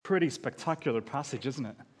pretty spectacular passage, isn't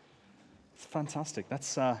it? It's fantastic.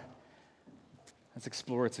 Let's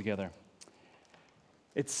explore it together.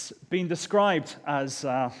 It's been described as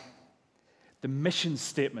the mission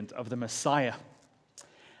statement of the Messiah.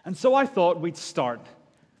 And so I thought we'd start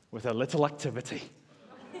with a little activity.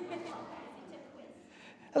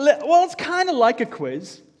 Well, it's kind of like a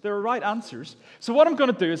quiz. There are right answers. So what I'm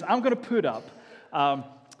going to do is I'm going to put up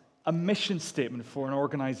a mission statement for an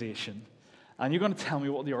organization. And you're going to tell me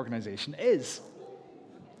what the organization is.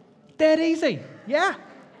 Dead easy. Yeah.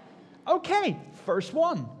 Okay. First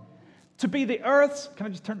one. To be the Earth's, can I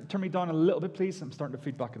just turn me down a little bit, please? I'm starting to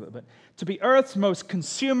feedback a little bit. To be Earth's most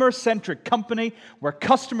consumer-centric company where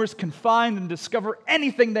customers can find and discover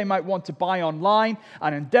anything they might want to buy online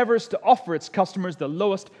and endeavors to offer its customers the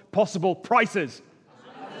lowest possible prices.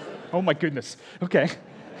 Oh my goodness. Okay.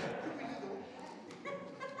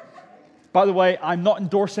 By the way, I'm not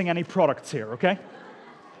endorsing any products here, okay?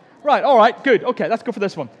 Right, all right, good. Okay, let's go for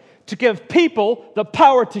this one. To give people the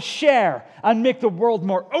power to share and make the world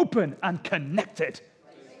more open and connected.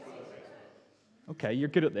 Okay, you're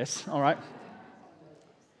good at this, all right.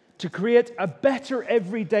 To create a better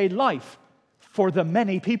everyday life for the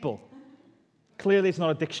many people. Clearly, it's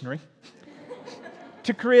not a dictionary.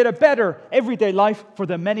 To create a better everyday life for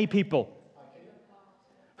the many people.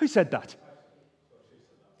 Who said that?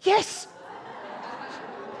 Yes!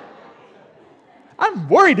 I'm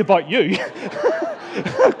worried about you.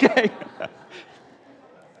 Okay.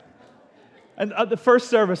 And at the first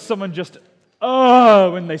service, someone just,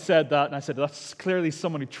 when they said that. And I said, that's clearly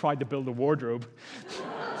someone who tried to build a wardrobe.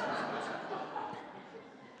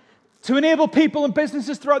 To enable people and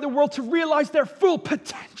businesses throughout the world to realize their full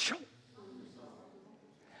potential.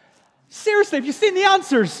 Seriously, have you seen the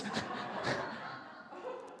answers?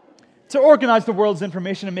 To organize the world's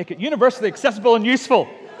information and make it universally accessible and useful.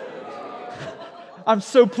 I'm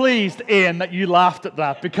so pleased, Ian, that you laughed at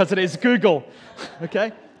that because it is Google.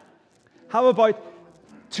 Okay? How about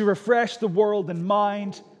to refresh the world in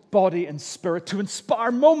mind, body, and spirit, to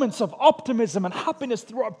inspire moments of optimism and happiness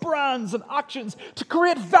through our brands and actions, to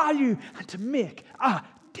create value and to make a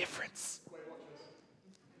difference.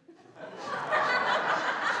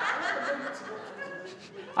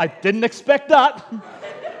 I didn't expect that.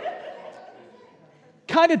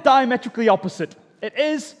 Kind of diametrically opposite. It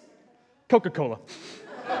is Coca-Cola.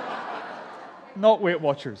 Not Weight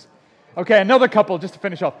Watchers. Okay, another couple just to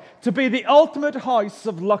finish off. To be the ultimate house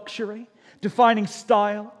of luxury, defining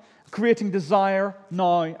style, creating desire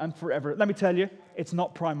now and forever. Let me tell you, it's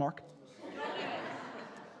not Primark.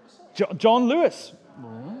 John Lewis.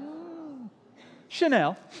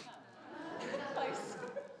 Chanel.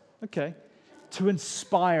 Okay. To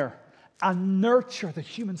inspire and nurture the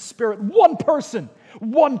human spirit, one person,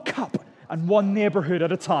 one cup, and one neighborhood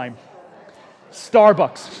at a time.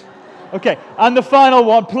 Starbucks. Okay, and the final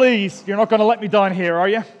one, please. You're not going to let me down here, are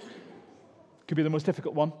you? Could be the most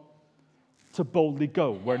difficult one. To boldly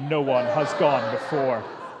go where no one has gone before.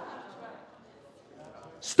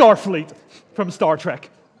 Starfleet from Star Trek.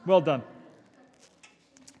 Well done.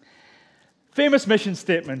 Famous mission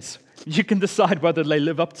statements. You can decide whether they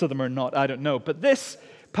live up to them or not. I don't know. But this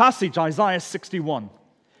passage, Isaiah 61,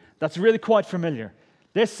 that's really quite familiar.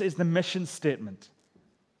 This is the mission statement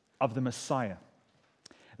of the Messiah.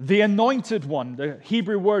 The anointed one, the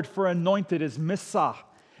Hebrew word for anointed is Messiah.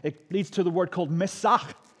 It leads to the word called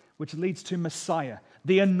Messiah, which leads to Messiah,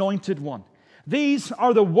 the anointed one. These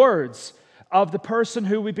are the words of the person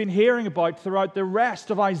who we've been hearing about throughout the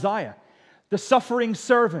rest of Isaiah. The suffering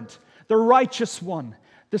servant, the righteous one,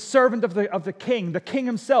 the servant of the king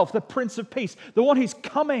himself, the Prince of Peace, the one who's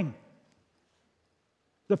coming.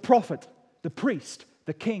 The prophet, the priest,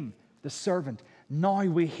 the king, the servant. Now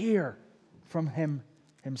we hear from him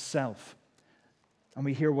himself. And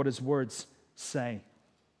we hear what his words say.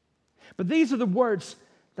 But these are the words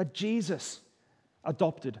that Jesus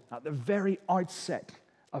adopted at the very outset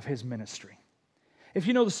of his ministry. If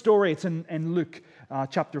you know the story, it's in Luke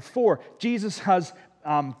chapter 4. Jesus has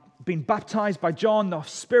been baptized by John. The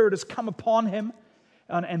Spirit has come upon him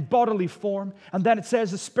in bodily form. And then it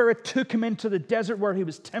says the Spirit took him into the desert where he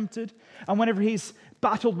was tempted. And whenever he's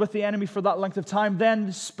battled with the enemy for that length of time, then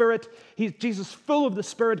the Spirit, Jesus, full of the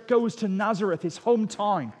Spirit, goes to Nazareth, his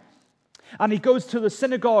hometown. And he goes to the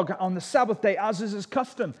synagogue on the Sabbath day, as is his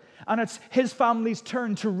custom. And it's his family's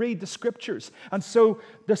turn to read the Scriptures. And so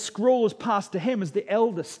the scroll is passed to him as the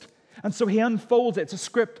eldest. And so he unfolds it. It's a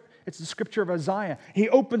script It's the scripture of Isaiah. He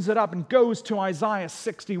opens it up and goes to Isaiah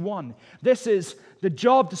 61. This is the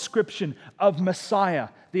job description of Messiah,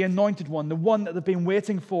 the anointed one, the one that they've been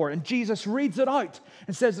waiting for. And Jesus reads it out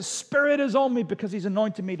and says, the Spirit is on me because he's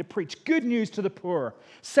anointed me to preach good news to the poor,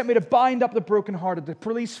 sent me to bind up the brokenhearted, to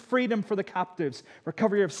release freedom for the captives,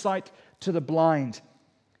 recovery of sight to the blind.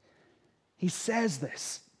 He says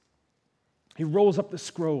this. He rolls up the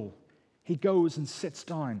scroll. He goes and sits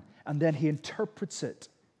down, and then he interprets it.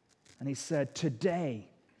 And he said, today,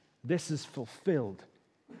 this is fulfilled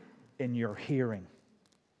in your hearing.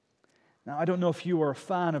 Now, I don't know if you are a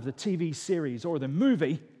fan of the TV series or the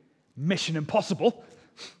movie Mission Impossible,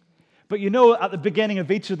 but you know at the beginning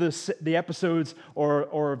of each of the episodes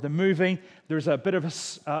or the movie, there's a bit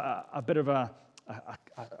of a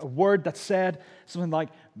word that's said, something like,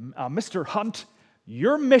 Mr. Hunt,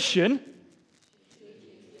 your mission,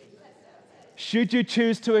 should you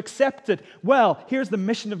choose to accept it? Well, here's the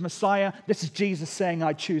mission of Messiah. This is Jesus saying,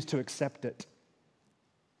 I choose to accept it.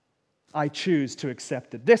 I choose to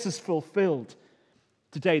accept it. This is fulfilled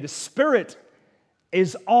today. The Spirit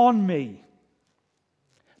is on me.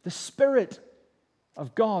 The Spirit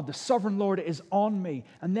of God, the sovereign Lord, is on me.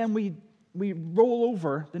 And then we roll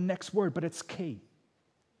over the next word, but it's key.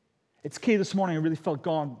 It's key this morning. I really felt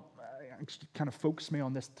God kind of focused me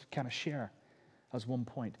on this to kind of share as one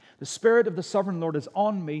point. The Spirit of the sovereign Lord is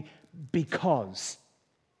on me because.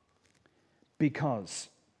 The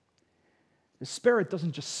Spirit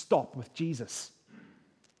doesn't just stop with Jesus.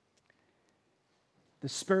 The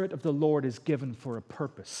Spirit of the Lord is given for a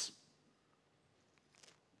purpose,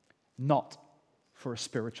 not for a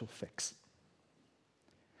spiritual fix.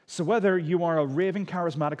 So whether you are a raving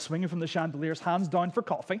charismatic swinging from the chandeliers, hands down for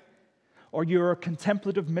coffee, or you're a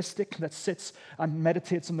contemplative mystic that sits and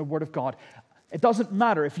meditates on the Word of God, it doesn't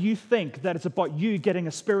matter if you think that it's about you getting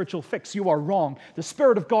a spiritual fix. You are wrong. The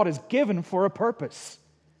Spirit of God is given for a purpose.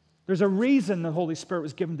 There's a reason the Holy Spirit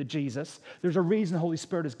was given to Jesus. There's a reason the Holy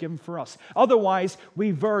Spirit is given for us. Otherwise,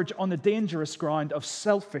 we verge on the dangerous ground of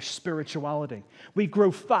selfish spirituality. We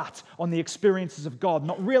grow fat on the experiences of God,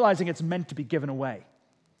 not realizing it's meant to be given away.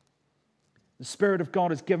 The Spirit of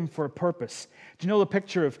God is given for a purpose. Do you know the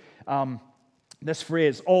picture of this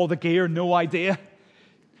phrase, all the gear, no idea?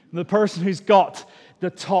 The person who's got the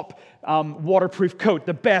top waterproof coat,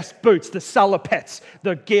 the best boots, the salopettes,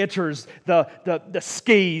 the gaiters, the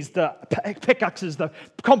skis, the pickaxes, the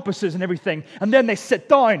compasses and everything. And then they sit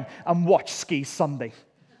down and watch Ski Sunday.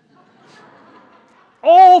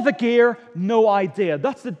 All the gear, no idea.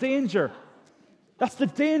 That's the danger. That's the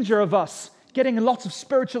danger of us getting lots of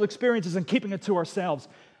spiritual experiences and keeping it to ourselves.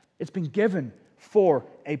 It's been given for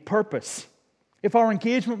a purpose. If our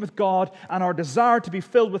engagement with God and our desire to be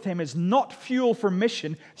filled with Him is not fuel for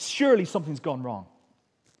mission, surely something's gone wrong.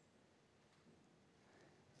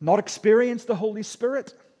 Not experience the Holy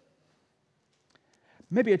Spirit?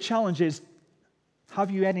 Maybe a challenge is, have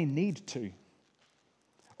you any need to?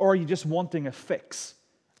 Or are you just wanting a fix,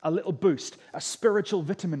 a little boost, a spiritual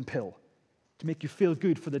vitamin pill to make you feel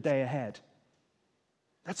good for the day ahead?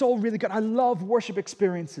 That's all really good. I love worship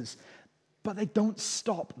experiences, but they don't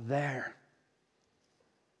stop there.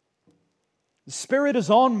 The Spirit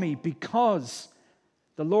is on me because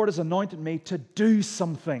the Lord has anointed me to do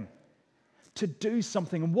something. To do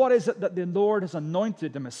something. And what is it that the Lord has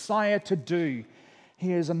anointed the Messiah to do?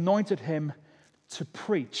 He has anointed him to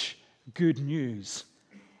preach good news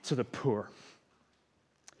to the poor.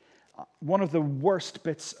 One of the worst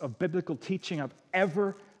bits of biblical teaching I've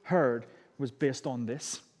ever heard was based on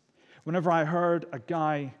this. Whenever I heard a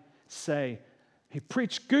guy say, he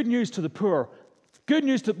preached good news to the poor. Good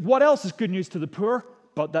news to, what else is good news to the poor?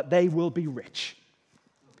 But that they will be rich.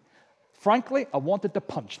 Frankly, I wanted to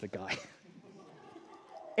punch the guy.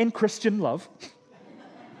 In Christian love.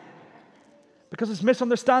 Because it's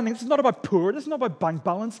misunderstanding. This is not about poor. This is not about bank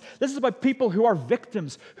balance. This is about people who are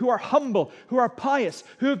victims, who are humble, who are pious,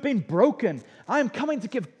 who have been broken. I am coming to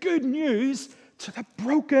give good news to the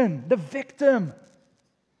broken, the victim.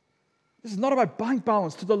 This is not about bank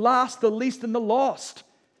balance, to the last, the least, and the lost.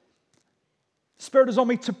 Spirit is on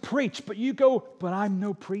me to preach, but you go, but I'm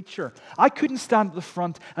no preacher. I couldn't stand at the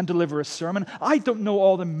front and deliver a sermon. I don't know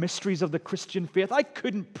all the mysteries of the Christian faith. I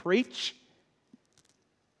couldn't preach.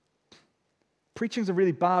 Preaching is a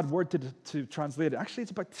really bad word to translate it. Actually,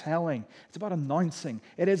 it's about telling. It's about announcing.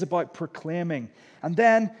 It is about proclaiming. And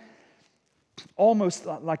then, almost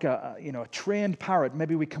like a trained parrot,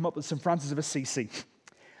 maybe we come up with St. Francis of Assisi.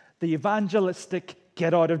 The evangelistic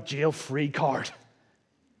get-out-of-jail-free card.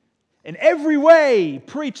 In every way,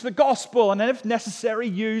 preach the gospel, and if necessary,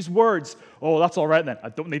 use words. Oh, that's all right then. I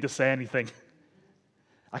don't need to say anything.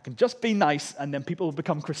 I can just be nice, and then people will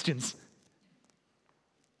become Christians.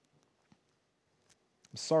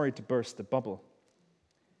 I'm sorry to burst the bubble,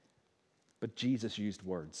 but Jesus used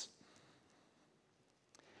words.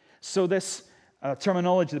 So this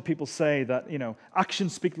terminology that people say that,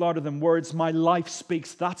 actions speak louder than words, my life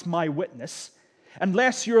speaks, that's my witness.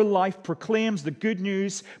 Unless your life proclaims the good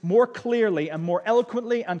news more clearly and more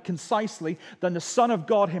eloquently and concisely than the Son of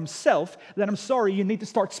God himself, then I'm sorry, you need to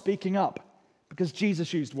start speaking up, because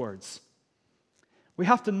Jesus used words. We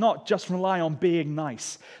have to not just rely on being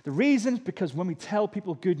nice. The reason is because when we tell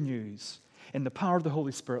people good news, in the power of the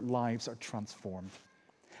Holy Spirit, lives are transformed.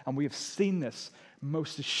 And we have seen this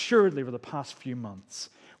most assuredly over the past few months,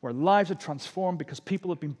 where lives are transformed because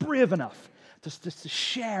people have been brave enough just to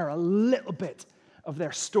share a little bit of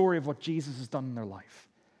their story of what Jesus has done in their life.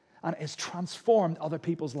 And it has transformed other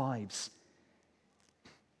people's lives.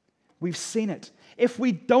 We've seen it. If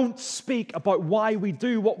we don't speak about why we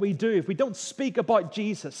do what we do, if we don't speak about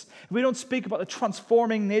Jesus, if we don't speak about the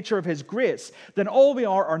transforming nature of his grace, then all we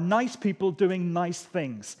are nice people doing nice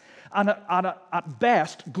things. And at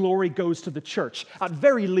best, glory goes to the church. At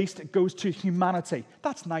very least, it goes to humanity.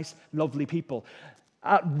 That's nice, lovely people.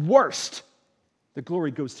 At worst, the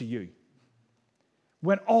glory goes to you.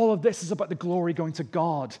 When all of this is about the glory going to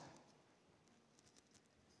God.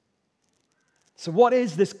 So what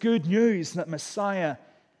is this good news that Messiah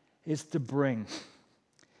is to bring?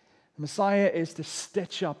 Messiah is to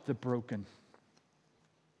stitch up the broken,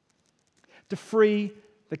 to free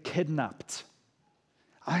the kidnapped.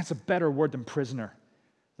 It's a better word than prisoner.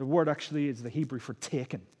 The word actually is the Hebrew for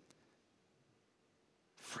taken.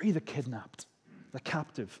 Free the kidnapped, the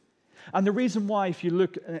captive. And the reason why, if you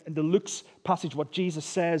look in the Luke's passage, what Jesus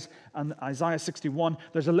says, and Isaiah 61,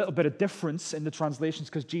 there's a little bit of difference in the translations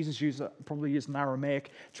because Jesus probably used an Aramaic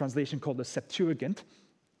translation called the Septuagint.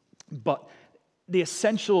 But the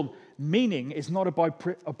essential meaning is not about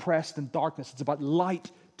oppressed and darkness. It's about light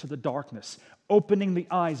to the darkness, opening the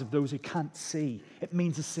eyes of those who can't see. It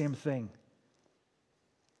means the same thing.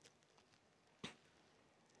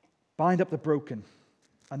 Bind up the broken.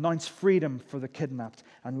 Announce freedom for the kidnapped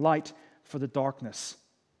and light for the darkness.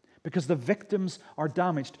 Because the victims are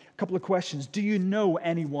damaged. A couple of questions. Do you know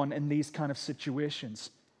anyone in these kind of situations?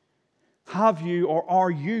 Have you or are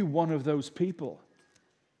you one of those people?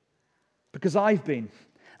 Because I've been,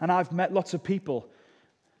 and I've met lots of people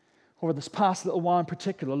over this past little while in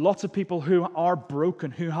particular, lots of people who are broken,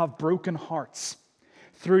 who have broken hearts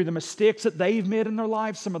through the mistakes that they've made in their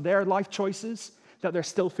lives, some of their life choices that they're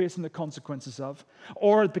still facing the consequences of,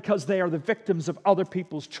 or because they are the victims of other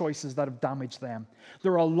people's choices that have damaged them.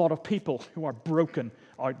 There are a lot of people who are broken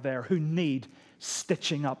out there who need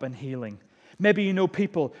stitching up and healing. Maybe you know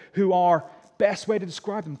people who are, best way to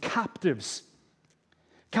describe them, captives.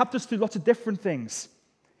 Captives through lots of different things.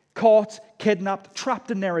 Caught, kidnapped,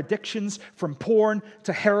 trapped in their addictions, from porn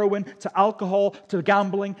to heroin to alcohol to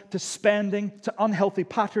gambling to spending to unhealthy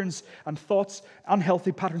patterns and thoughts,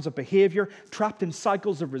 unhealthy patterns of behavior, trapped in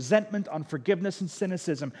cycles of resentment, unforgiveness, and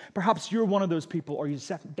cynicism. Perhaps you're one of those people, or you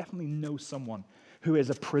definitely know someone who is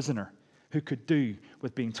a prisoner who could do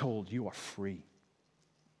with being told you are free.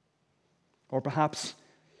 Or perhaps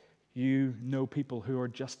you know people who are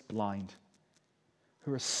just blind,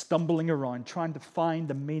 who are stumbling around trying to find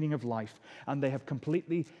the meaning of life, and they have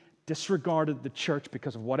completely disregarded the church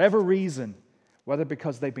because of whatever reason, whether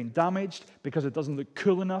because they've been damaged, because it doesn't look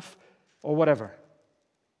cool enough, or whatever.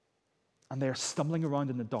 And they are stumbling around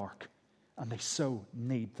in the dark, and they so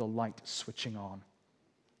need the light switching on.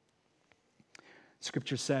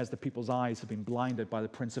 Scripture says that people's eyes have been blinded by the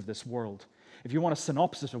prince of this world. If you want a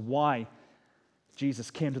synopsis of why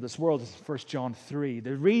Jesus came to this world, is 1 John 3.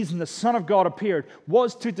 The reason the Son of God appeared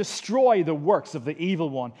was to destroy the works of the evil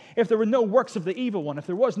one. If there were no works of the evil one, if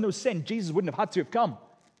there was no sin, Jesus wouldn't have had to have come.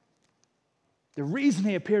 The reason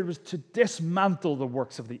he appeared was to dismantle the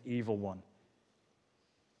works of the evil one.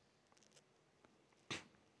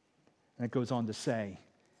 And it goes on to say,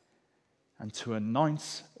 and to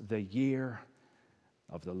announce the year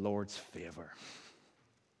of the Lord's favor.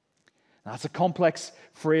 Now, that's a complex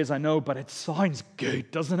phrase, I know, but it sounds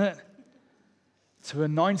good, doesn't it? To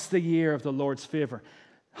announce the year of the Lord's favor.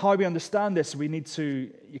 How we understand this,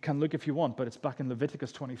 you can look if you want, but it's back in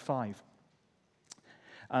Leviticus 25.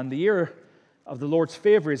 And the year of the Lord's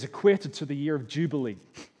favor is equated to the year of Jubilee.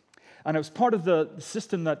 And it was part of the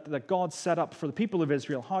system that God set up for the people of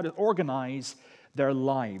Israel, how to organize their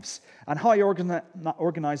lives. And how I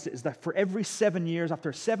organized it is that for every 7 years,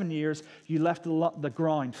 after 7 years, you left the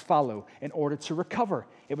ground fallow in order to recover.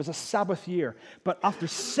 It was a Sabbath year. But after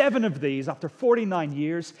 7 of these, after 49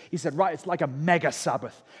 years, he said, right, it's like a mega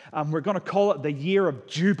Sabbath. And we're going to call it the year of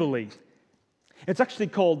Jubilee. It's actually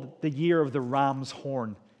called the year of the ram's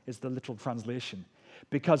horn, is the literal translation.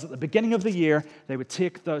 Because at the beginning of the year, they would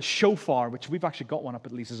take the shofar, which we've actually got one up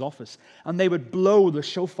at Lisa's office, and they would blow the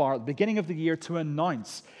shofar at the beginning of the year to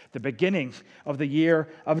announce the beginning of the year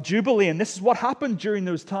of Jubilee. And this is what happened during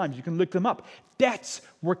those times. You can look them up. Debts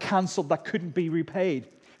were canceled that couldn't be repaid.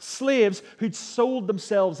 Slaves who'd sold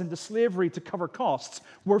themselves into slavery to cover costs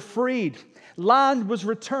were freed. Land was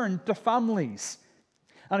returned to families.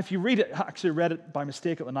 And if you read it, I actually read it by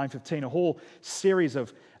mistake at the 9:15, a whole series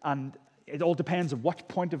of, and it all depends on what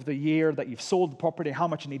point of the year that you've sold the property, how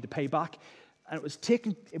much you need to pay back. And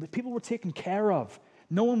people were taken care of.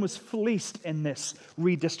 No one was fleeced in this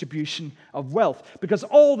redistribution of wealth, because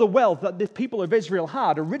all the wealth that the people of Israel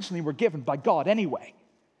had originally were given by God anyway.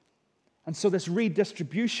 And so this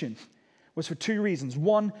redistribution was for 2 reasons.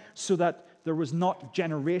 One, so that there was not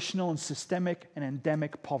generational and systemic and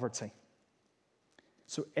endemic poverty.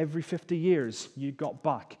 So every 50 years, you got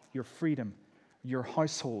back your freedom, your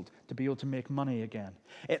household, to be able to make money again.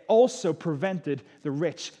 It also prevented the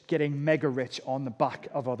rich getting mega rich on the back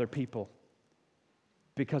of other people,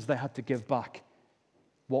 because they had to give back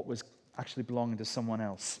what was actually belonging to someone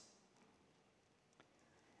else.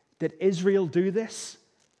 Did Israel do this?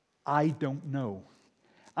 I don't know.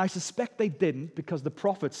 I suspect they didn't, because the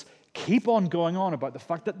prophets keep on going on about the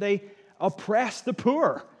fact that they oppressed the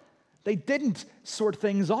poor. They didn't sort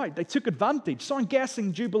things out. They took advantage. So I'm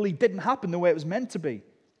guessing Jubilee didn't happen the way it was meant to be.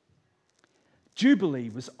 Jubilee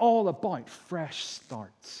was all about fresh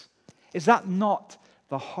starts. Is that not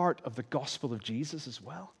the heart of the gospel of Jesus as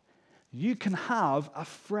well? You can have a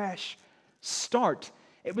fresh start.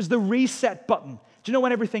 It was the reset button. Do you know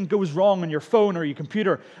when everything goes wrong on your phone or your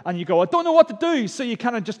computer and you go, I don't know what to do, so you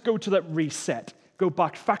kind of just go to that reset, go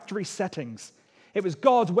back, factory settings. It was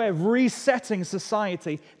God's way of resetting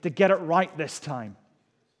society to get it right this time.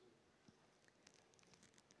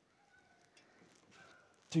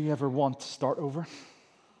 Do you ever want to start over?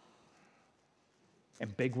 In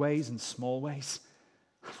big ways and small ways?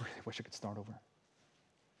 I really wish I could start over.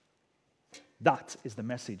 That is the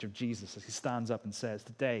message of Jesus as he stands up and says,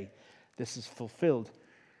 today, this is fulfilled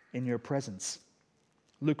in your presence.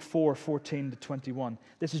 Luke 4:14-21.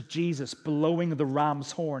 This is Jesus blowing the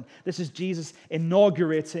ram's horn. This is Jesus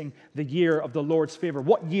inaugurating the year of the Lord's favor.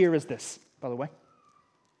 What year is this, by the way?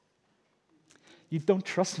 You don't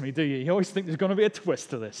trust me, do you? You always think there's going to be a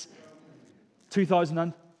twist to this. 2000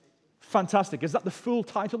 and... Fantastic. Is that the full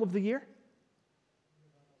title of the year?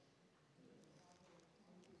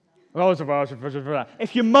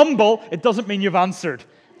 If you mumble, it doesn't mean you've answered.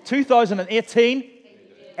 2018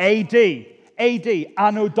 AD. AD,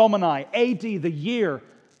 Anno Domini, AD, the year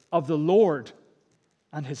of the Lord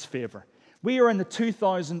and his favor. We are in the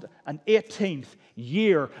 2018th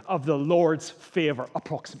year of the Lord's favor,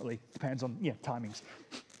 approximately. Depends on timings.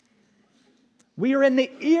 We are in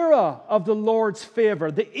the era of the Lord's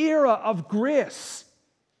favor, the era of grace.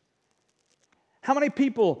 How many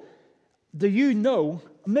people do you know,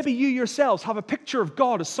 maybe you yourselves, have a picture of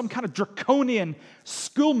God as some kind of draconian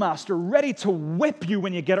schoolmaster ready to whip you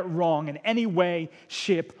when you get it wrong in any way,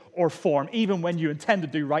 shape, or form? Even when you intend to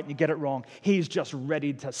do right and you get it wrong, he's just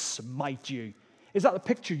ready to smite you. Is that the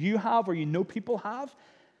picture you have or you know people have?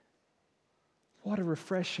 What a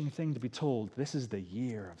refreshing thing to be told. This is the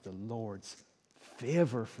year of the Lord's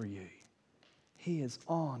favor for you. He is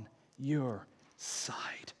on your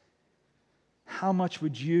side. How much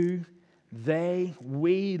would you,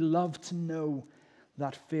 we love to know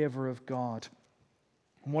that favor of God?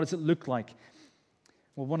 And what does it look like?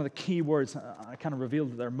 Well, one of the key words I kind of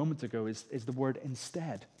revealed there a moment ago is the word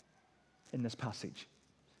instead in this passage.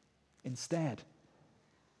 Instead.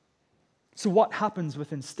 So what happens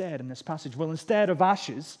with instead in this passage? Well, instead of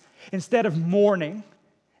ashes, instead of mourning,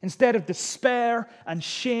 instead of despair and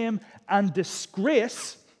shame and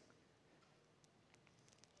disgrace,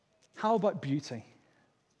 how about beauty?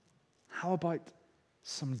 How about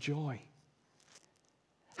some joy?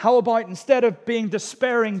 How about instead of being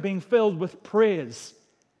despairing, being filled with praise?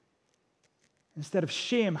 Instead of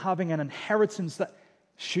shame, having an inheritance that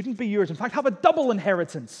shouldn't be yours. In fact, have a double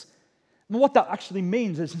inheritance. And what that actually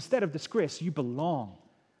means is instead of disgrace, you belong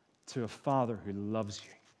to a Father who loves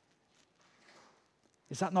you.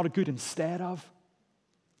 Is that not a good instead of?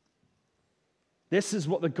 This is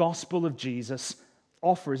what the gospel of Jesus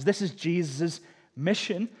offers. This is Jesus'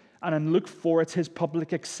 mission, and in Luke 4, it's his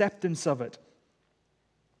public acceptance of it.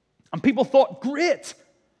 And people thought, great,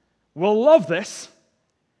 we'll love this.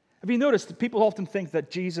 Have you noticed that people often think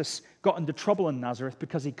that Jesus got into trouble in Nazareth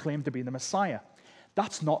because he claimed to be the Messiah?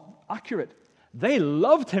 That's not accurate. They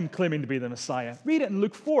loved him claiming to be the Messiah. Read it in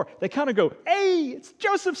Luke 4. They kind of go, hey, it's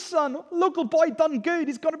Joseph's son, local boy done good,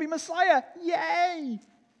 he's going to be Messiah, yay!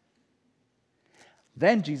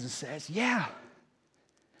 Then Jesus says, yeah,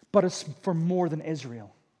 but it's for more than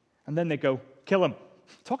Israel. And then they go, kill him.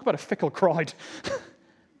 Talk about a fickle crowd.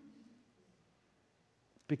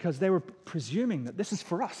 Because they were presuming that this is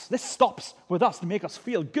for us. This stops with us to make us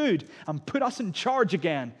feel good and put us in charge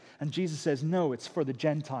again. And Jesus says, no, it's for the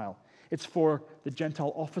Gentile. It's for the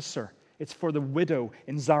Gentile officer. It's for the widow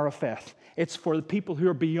in Zarephath. It's for the people who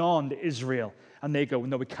are beyond Israel. And they go,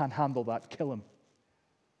 no, we can't handle that. Kill him.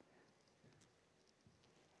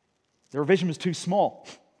 Their vision was too small.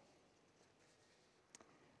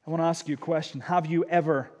 I want to ask you a question. Have you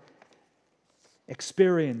ever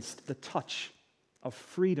experienced the touch of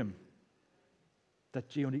freedom that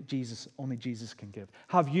only Jesus can give?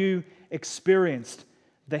 Have you experienced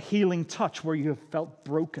the healing touch where you have felt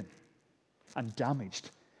broken and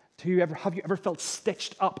damaged? Have you ever felt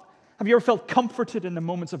stitched up? Have you ever felt comforted in the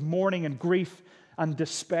moments of mourning and grief and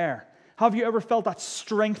despair? Have you ever felt that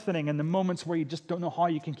strengthening in the moments where you just don't know how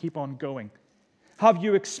you can keep on going? Have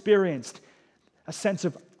you experienced a sense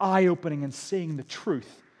of eye-opening and seeing the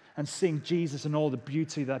truth and seeing Jesus and all the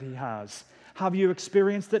beauty that he has? Have you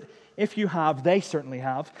experienced it? If you have, they certainly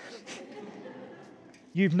have.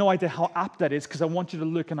 You've no idea how apt that is, because I want you to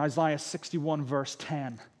look in Isaiah 61, verse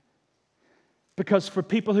 10. Because for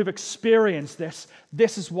people who've experienced this,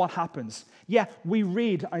 this is what happens. Yeah, we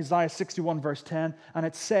read Isaiah 61, verse 10, and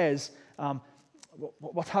it says,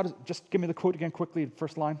 just give me the quote again quickly, the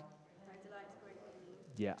first line.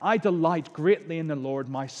 Yeah, I delight greatly in the Lord.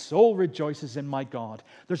 My soul rejoices in my God.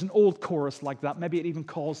 There's an old chorus like that. Maybe it even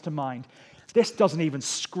calls to mind. This doesn't even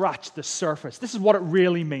scratch the surface. This is what it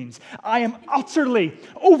really means. I am utterly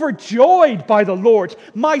overjoyed by the Lord.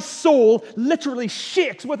 My soul literally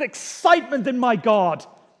shakes with excitement in my God.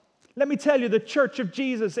 Let me tell you, the Church of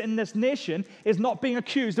Jesus in this nation is not being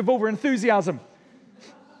accused of overenthusiasm.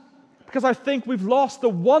 Because I think we've lost the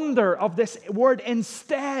wonder of this word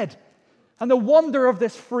instead. And the wonder of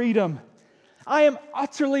this freedom. I am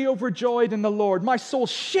utterly overjoyed in the Lord. My soul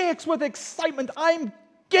shakes with excitement. I'm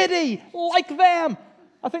giddy like them.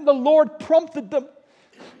 I think the Lord prompted them.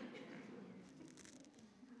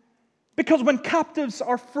 Because when captives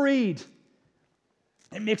are freed,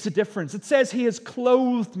 it makes a difference. It says he has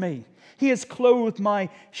clothed me. He has clothed my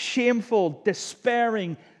shameful,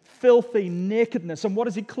 despairing, filthy nakedness. And what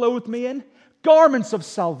has he clothed me in? Garments of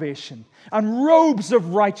salvation and robes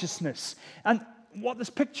of righteousness. And what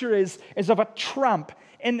this picture is of a tramp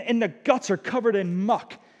in the gutter covered in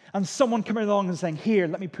muck, and someone coming along and saying, here,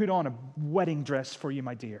 let me put on a wedding dress for you,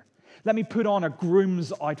 my dear. Let me put on a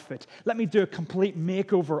groom's outfit. Let me do a complete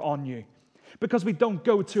makeover on you. Because we don't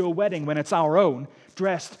go to a wedding when it's our own,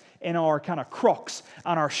 dressed in our kind of Crocs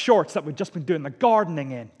and our shorts that we've just been doing the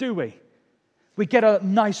gardening in, do we? We get a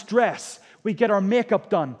nice dress. We get our makeup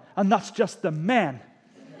done, and that's just the men.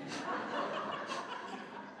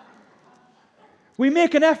 We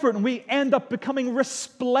make an effort, and we end up becoming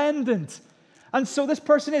resplendent. And so this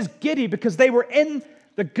person is giddy because they were in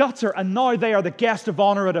the gutter, and now they are the guest of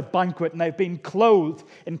honor at a banquet, and they've been clothed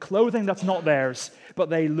in clothing that's not theirs, but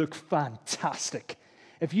they look fantastic.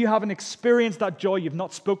 If you haven't experienced that joy, you've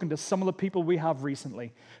not spoken to some of the people we have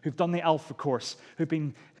recently who've done the Alpha course, who've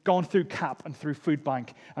been gone through CAP and through Food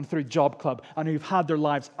Bank and through Job Club, and who've had their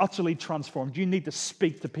lives utterly transformed. You need to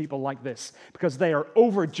speak to people like this because they are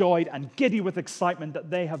overjoyed and giddy with excitement that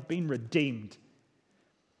they have been redeemed.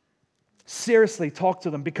 Seriously, talk to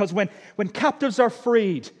them, because when captives are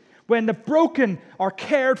freed, when the broken are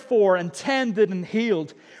cared for and tended and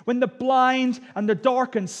healed, when the blind and the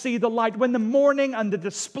darkened see the light, when the mourning and the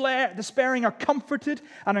despairing are comforted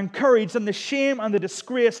and encouraged, and the shame and the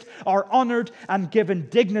disgraced are honored and given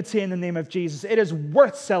dignity in the name of Jesus, it is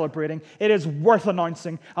worth celebrating, it is worth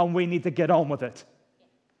announcing, and we need to get on with it.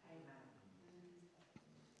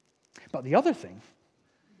 But the other thing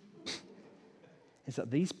is that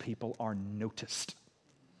these people are noticed.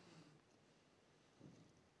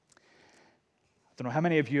 I don't know how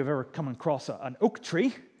many of you have ever come across an oak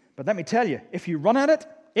tree, but let me tell you, if you run at it,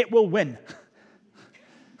 it will win.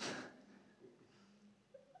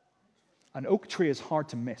 An oak tree is hard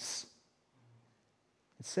to miss.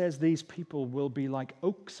 It says these people will be like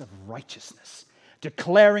oaks of righteousness,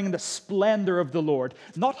 declaring the splendor of the Lord.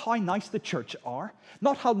 Not how nice the church are,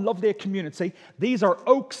 not how lovely a community. These are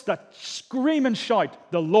oaks that scream and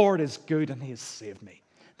shout, the Lord is good and he has saved me.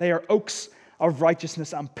 They are oaks of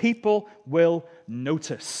righteousness, and people will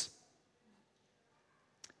notice.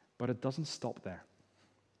 But it doesn't stop there.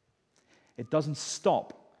 It doesn't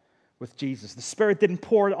stop with Jesus. The Spirit didn't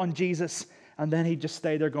pour it on Jesus, and then he just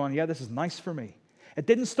stayed there going, yeah, this is nice for me. It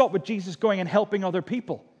didn't stop with Jesus going and helping other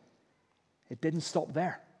people. It didn't stop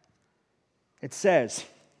there. It says,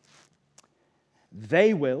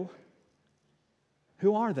 they will.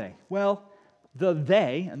 Who are they? Well, the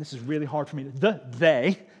they, and this is really hard for me,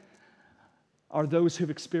 they are those who've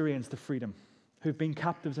experienced the freedom, who've been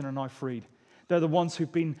captives and are now freed. They're the ones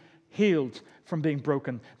who've been healed from being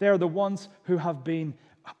broken. They're the ones who have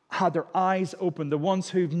had their eyes opened, the ones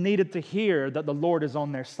who've needed to hear that the Lord is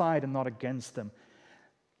on their side and not against them.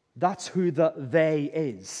 That's who the they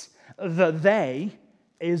is. The they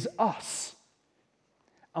is us.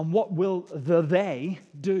 And what will the they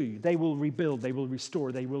do? They will rebuild, they will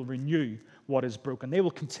restore, they will renew what is broken. They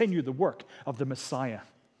will continue the work of the Messiah.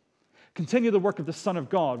 Continue the work of the Son of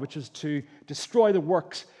God, which is to destroy the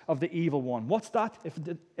works of the evil one. What's that? If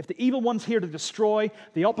the evil one's here to destroy,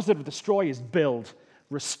 the opposite of destroy is build,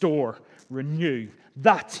 restore, renew.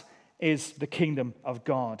 That is the kingdom of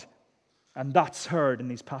God. And that's heard in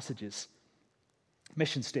these passages.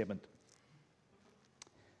 Mission statement.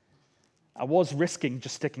 I was risking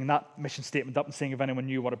just sticking that mission statement up and seeing if anyone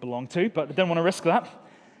knew what it belonged to, but I didn't want to risk that.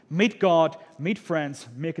 Meet God, meet friends,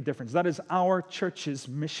 make a difference. That is our church's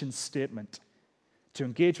mission statement. To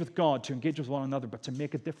engage with God, to engage with one another, but to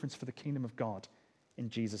make a difference for the kingdom of God in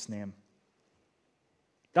Jesus' name.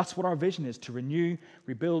 That's what our vision is, to renew,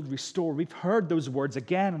 rebuild, restore. We've heard those words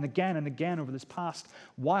again and again and again over this past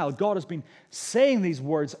while. God has been saying these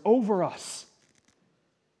words over us.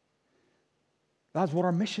 That's what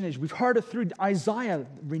our mission is. We've heard it through Isaiah,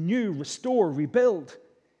 renew, restore, rebuild.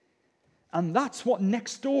 And that's what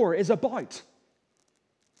Next Door is about.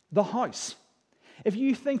 The house. If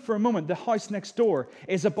you think for a moment the house next door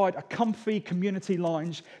is about a comfy community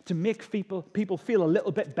lounge to make people feel a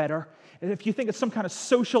little bit better, and if you think it's some kind of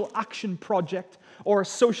social action project or a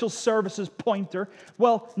social services pointer,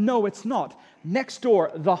 well, no, it's not. Next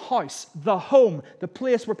door, the house, the home, the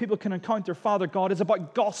place where people can encounter Father God is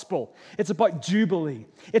about gospel. It's about jubilee.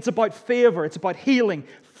 It's about favor. It's about healing,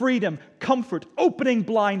 freedom, comfort, opening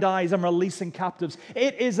blind eyes and releasing captives.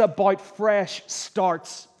 It is about fresh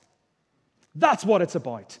starts. That's what it's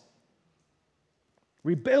about.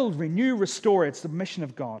 Rebuild, renew, restore. It's the mission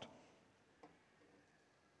of God.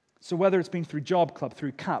 So whether it's been through Job Club,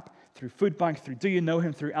 through CAP, through Food Bank, through Do You Know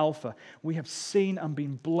Him, through Alpha, we have seen and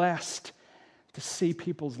been blessed to see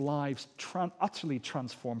people's lives utterly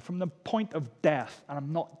transformed from the point of death, and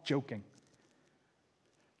I'm not joking,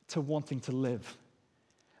 to wanting to live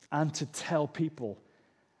and to tell people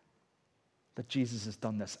that Jesus has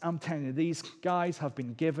done this. I'm telling you, these guys have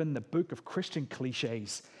been given the book of Christian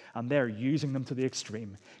cliches, and they're using them to the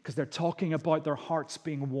extreme because they're talking about their hearts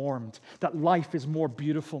being warmed, that life is more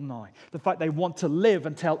beautiful now, the fact they want to live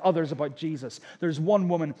and tell others about Jesus. There's one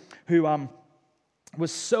woman who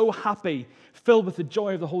was so happy, filled with the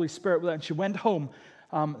joy of the Holy Spirit, and she went home.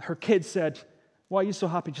 Her kids said, "Why are you so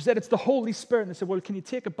happy?" She said, "It's the Holy Spirit." And they said, "Well, can you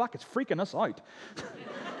take it back? It's freaking us out."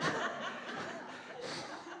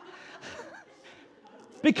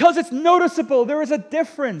 Because it's noticeable. There is a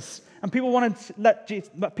difference. And people want to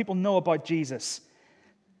let people know about Jesus.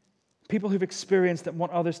 People who've experienced it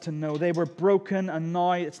want others to know. They were broken and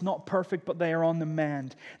now it's not perfect, but they are on the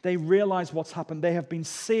mend. They realize what's happened. They have been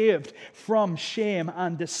saved from shame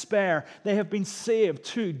and despair. They have been saved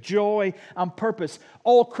to joy and purpose.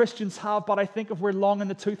 All Christians have, but I think if we're long in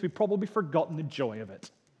the tooth, we've probably forgotten the joy of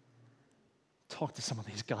it. Talk to some of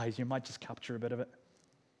these guys. You might just capture a bit of it.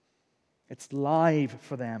 It's live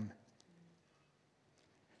for them.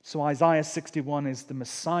 So Isaiah 61 is the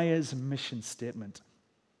Messiah's mission statement.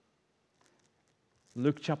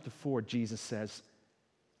 Luke chapter 4, Jesus says,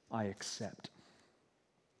 "I accept."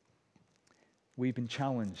 We've been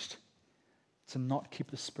challenged to not keep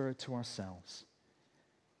the Spirit to ourselves,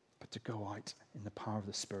 but to go out in the power of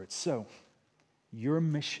the Spirit. So, your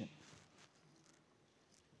mission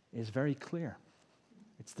is very clear.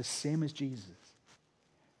 It's the same as Jesus.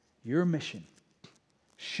 Your mission,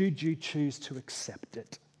 should you choose to accept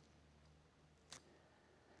it.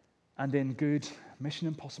 And in good Mission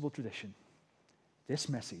Impossible tradition, this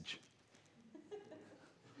message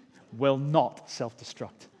will not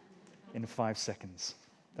self-destruct in 5 seconds.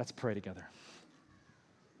 Let's pray together.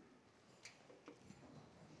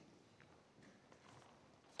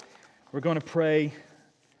 We're going to pray.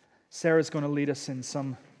 Sarah's going to lead us in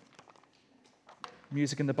some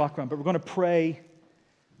music in the background, but we're going to pray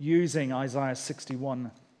using Isaiah 61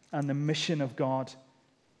 and the mission of God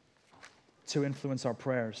to influence our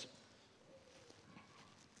prayers.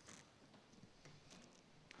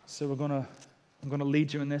 So I'm going to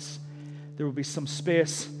lead you in this. There will be some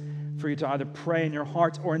space for you to either pray in your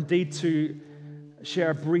heart or indeed to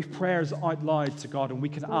share brief prayers out loud to God, and we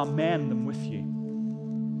can amen them with you.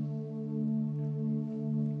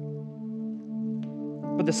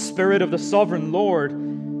 But the Spirit of the Sovereign Lord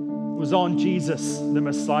was on Jesus, the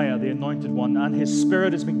Messiah, the Anointed One, and His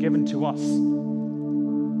Spirit has been given to us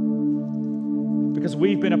because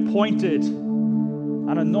we've been appointed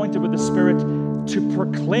and anointed with the Spirit to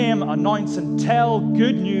proclaim, announce, and tell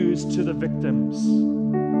good news to the victims,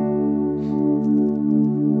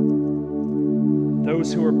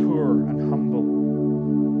 those who are poor and humble.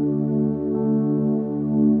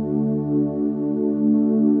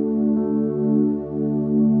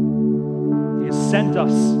 He has sent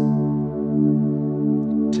us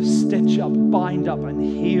to stitch up, bind up, and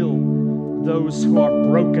heal those who are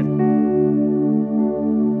broken.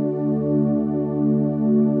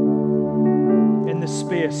 In this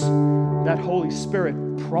space, that Holy Spirit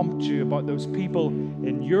prompt you about those people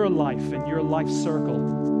in your life circle,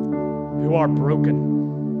 who are broken.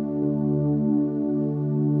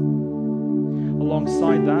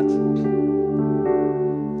 Alongside that,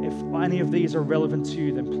 if any of these are relevant to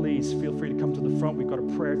you, then please feel free to come to the front. We've got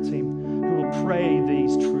a prayer team who will pray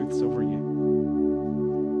these truths over you.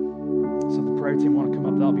 So if the prayer team want to come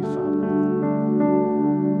up, that'll be fab.